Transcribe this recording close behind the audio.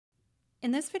In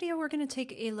this video, we're going to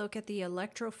take a look at the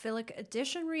electrophilic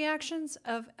addition reactions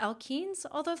of alkenes,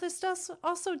 although this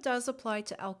also does apply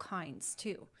to alkynes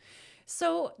too.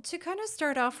 So to kind of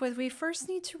start off with, we first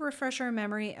need to refresh our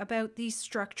memory about the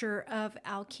structure of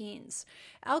alkenes.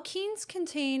 Alkenes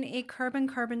contain a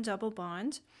carbon-carbon double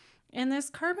bond, and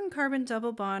this carbon-carbon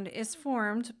double bond is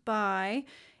formed by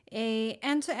a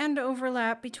end-to-end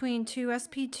overlap between two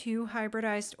sp2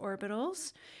 hybridized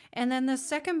orbitals, and then the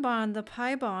second bond, the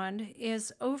pi bond,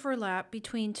 is overlap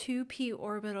between two p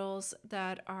orbitals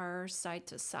that are side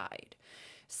to side.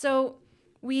 So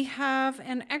we have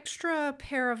an extra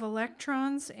pair of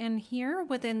electrons in here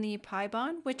within the pi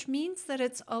bond, which means that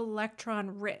it's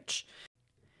electron rich.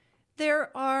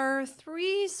 There are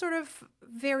three sort of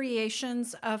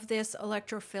variations of this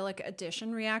electrophilic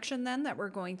addition reaction then that we're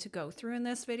going to go through in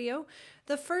this video.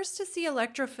 The first is the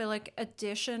electrophilic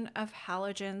addition of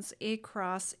halogens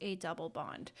across a double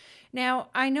bond. Now,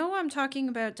 I know I'm talking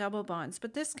about double bonds,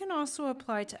 but this can also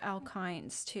apply to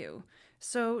alkynes too.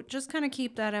 So just kind of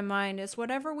keep that in mind, is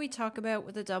whatever we talk about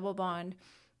with a double bond,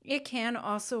 it can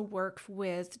also work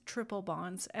with triple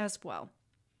bonds as well.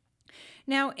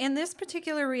 Now, in this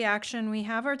particular reaction, we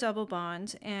have our double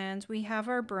bond and we have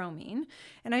our bromine.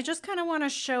 And I just kind of want to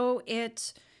show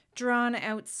it drawn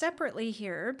out separately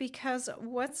here, because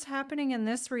what's happening in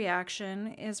this reaction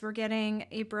is we're getting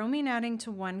a bromine adding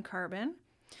to one carbon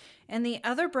and the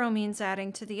other bromine's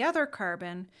adding to the other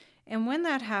carbon. And when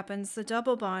that happens, the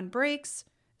double bond breaks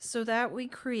so that we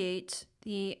create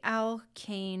the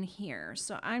alkane here.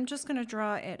 So I'm just going to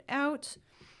draw it out.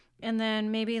 And then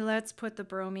maybe let's put the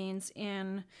bromines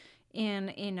in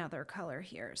another color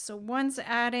here. So one's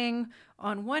adding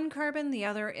on one carbon, the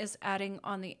other is adding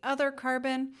on the other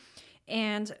carbon.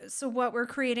 And so what we're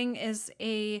creating is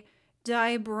a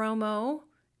dibromo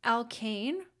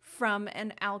alkane from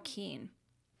an alkene.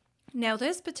 Now,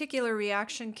 this particular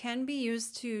reaction can be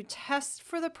used to test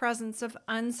for the presence of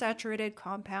unsaturated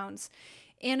compounds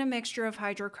in a mixture of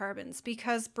hydrocarbons,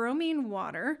 because bromine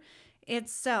water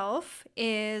itself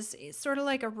is sort of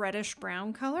like a reddish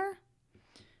brown color,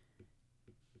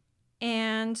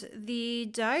 and the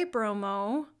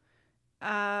dibromo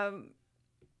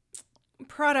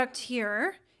product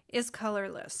here is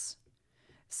colorless.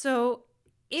 So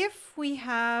if we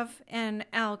have an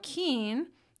alkene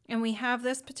and we have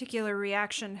this particular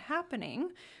reaction happening,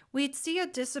 we'd see a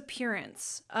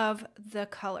disappearance of the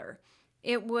color.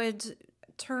 It would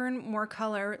turn more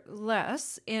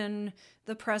colorless in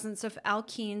the presence of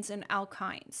alkenes and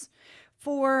alkynes.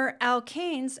 For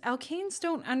alkanes, alkanes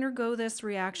don't undergo this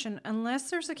reaction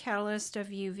unless there's a catalyst of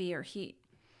UV or heat.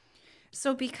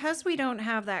 So because we don't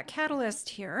have that catalyst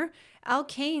here,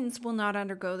 alkanes will not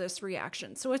undergo this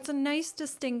reaction. So it's a nice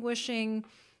distinguishing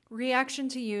reaction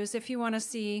to use if you want to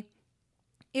see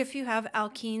if you have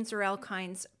alkenes or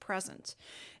alkynes present.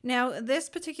 Now, this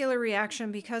particular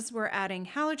reaction, because we're adding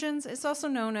halogens, is also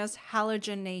known as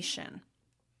halogenation.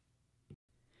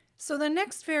 So the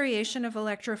next variation of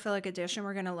electrophilic addition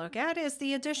we're going to look at is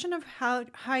the addition of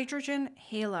hydrogen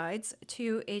halides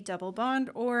to a double bond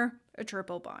or a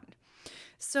triple bond.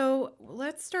 So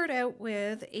let's start out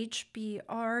with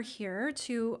HBr here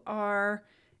to our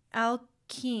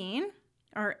alkene,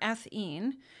 our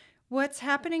ethene. What's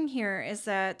happening here is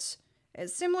that,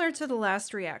 similar to the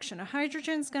last reaction, a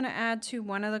hydrogen is going to add to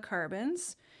one of the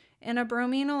carbons and a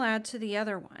bromine will add to the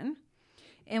other one.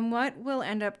 And what we'll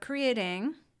end up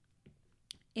creating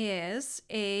is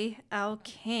a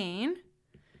alkane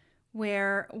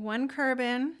where one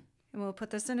carbon, and we'll put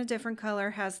this in a different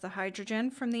color, has the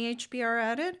hydrogen from the HBr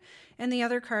added, and the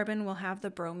other carbon will have the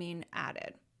bromine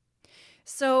added.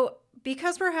 So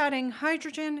because we're adding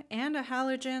hydrogen and a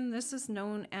halogen, this is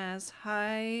known as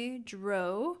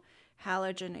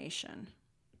hydrohalogenation.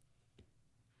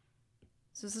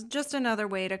 So this is just another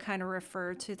way to kind of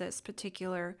refer to this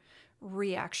particular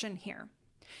reaction here.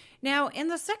 Now, in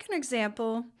the second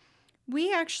example,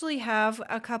 we actually have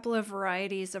a couple of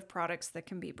varieties of products that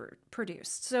can be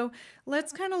produced. So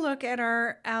let's kind of look at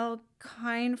our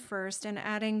alkyne first and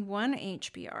adding one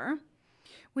HBr.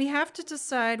 We have to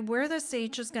decide where this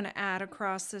H is going to add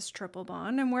across this triple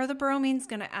bond and where the bromine is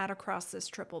going to add across this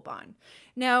triple bond.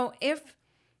 Now, if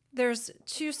there's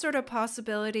two sort of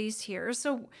possibilities here.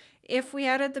 So if we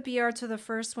added the Br to the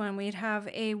first one, we'd have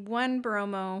a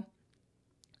 1-bromo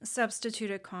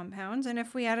substituted compound. And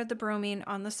if we added the bromine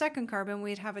on the second carbon,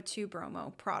 we'd have a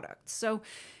 2-bromo product. So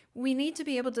we need to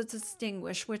be able to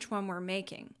distinguish which one we're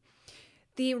making.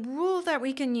 The rule that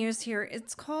we can use here,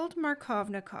 it's called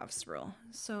Markovnikov's rule.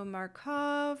 So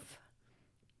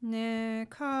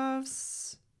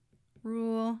Markovnikov's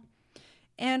rule.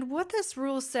 And what this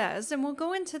rule says, and we'll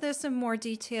go into this in more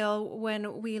detail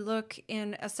when we look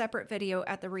in a separate video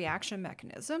at the reaction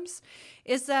mechanisms,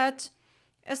 is that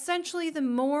essentially the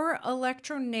more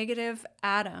electronegative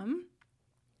atom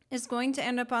is going to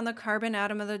end up on the carbon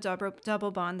atom of the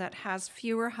double bond that has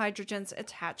fewer hydrogens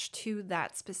attached to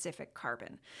that specific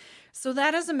carbon. So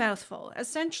that is a mouthful.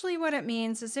 Essentially what it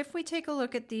means is if we take a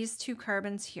look at these two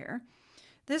carbons here,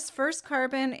 this first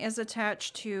carbon is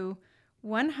attached to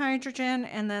one hydrogen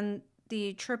and then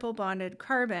the triple bonded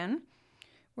carbon,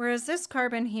 whereas this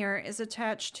carbon here is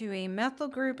attached to a methyl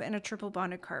group and a triple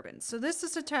bonded carbon. So this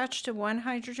is attached to one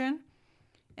hydrogen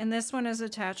and this one is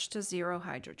attached to 0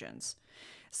 hydrogens.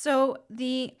 So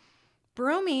the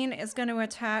bromine is going to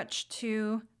attach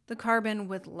to the carbon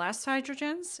with less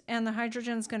hydrogens, and the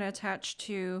hydrogen is going to attach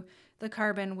to the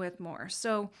carbon with more.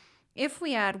 So if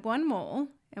we add 1 mole,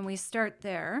 and we start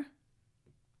there,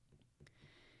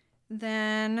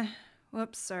 then,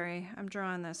 whoops, sorry, I'm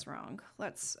drawing this wrong.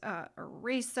 Let's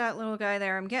erase that little guy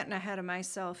there. I'm getting ahead of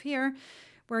myself here.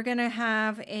 We're going to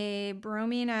have a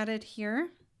bromine added here,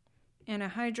 and a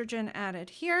hydrogen added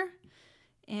here,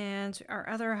 and our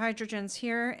other hydrogens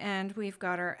here, and we've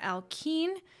got our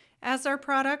alkene as our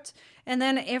product. And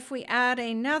then if we add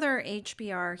another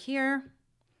HBr here,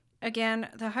 again,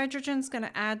 the hydrogen's going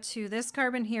to add to this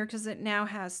carbon here because it now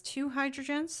has 2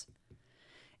 hydrogens.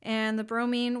 And the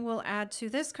bromine will add to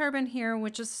this carbon here,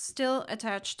 which is still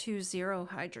attached to 0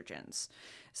 hydrogens.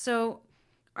 So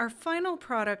our final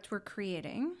product we're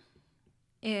creating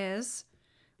is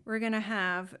we're going to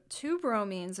have 2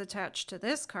 bromines attached to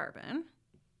this carbon.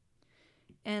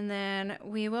 And then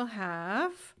we will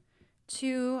have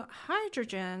 2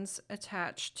 hydrogens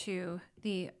attached to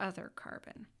the other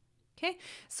carbon. Okay,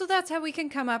 so that's how we can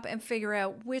come up and figure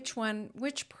out which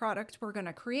product we're going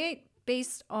to create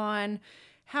based on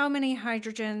how many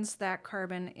hydrogens that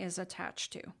carbon is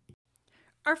attached to.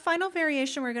 Our final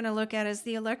variation we're going to look at is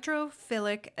the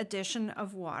electrophilic addition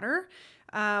of water.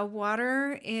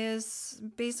 Water is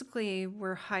basically,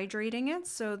 we're hydrating it,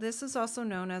 so this is also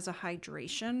known as a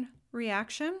hydration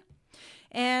reaction.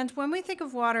 And when we think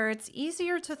of water, it's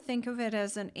easier to think of it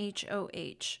as an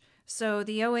HOH. So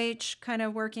the OH kind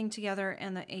of working together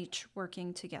and the H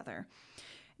working together.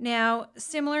 Now,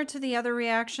 similar to the other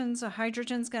reactions, a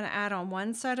hydrogen is going to add on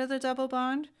one side of the double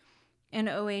bond, and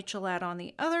OH will add on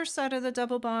the other side of the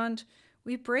double bond.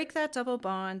 We break that double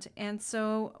bond, and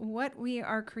so what we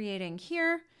are creating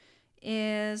here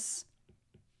is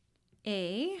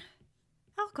a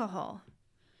alcohol.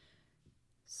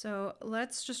 So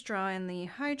let's just draw in the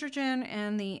hydrogen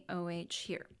and the OH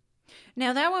here.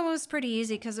 Now that one was pretty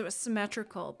easy because it was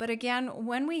symmetrical, but again,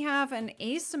 when we have an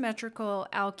asymmetrical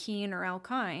alkene or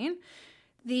alkyne,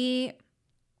 the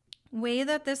way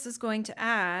that this is going to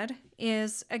add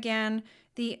is, again,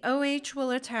 the OH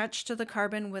will attach to the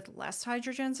carbon with less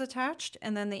hydrogens attached,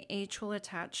 and then the H will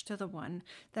attach to the one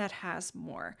that has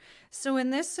more. So in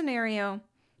this scenario,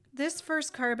 this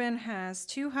first carbon has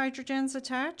 2 hydrogens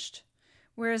attached,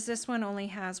 whereas this one only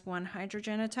has 1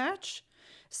 hydrogen attached.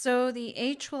 So the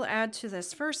H will add to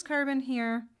this first carbon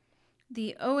here,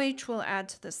 the OH will add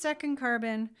to the second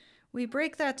carbon. We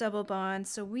break that double bond,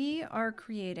 so we are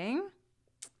creating,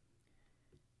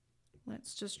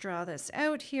 let's just draw this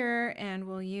out here, and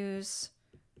we'll use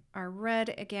our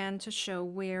red again to show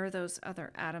where those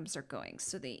other atoms are going.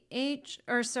 So the H,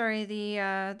 or sorry,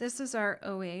 this is our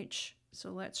OH,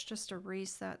 so let's just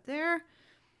erase that there.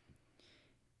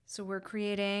 So we're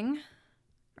creating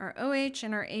our OH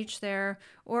and our H there,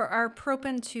 or our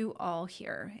propan 2 all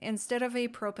here, instead of a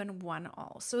propan 1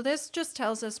 all. So this just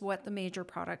tells us what the major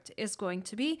product is going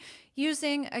to be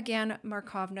using, again,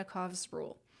 Markovnikov's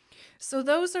rule. So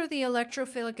those are the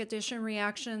electrophilic addition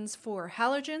reactions for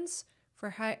halogens,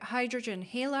 for hydrogen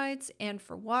halides, and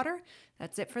for water.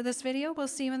 That's it for this video. We'll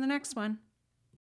see you in the next one.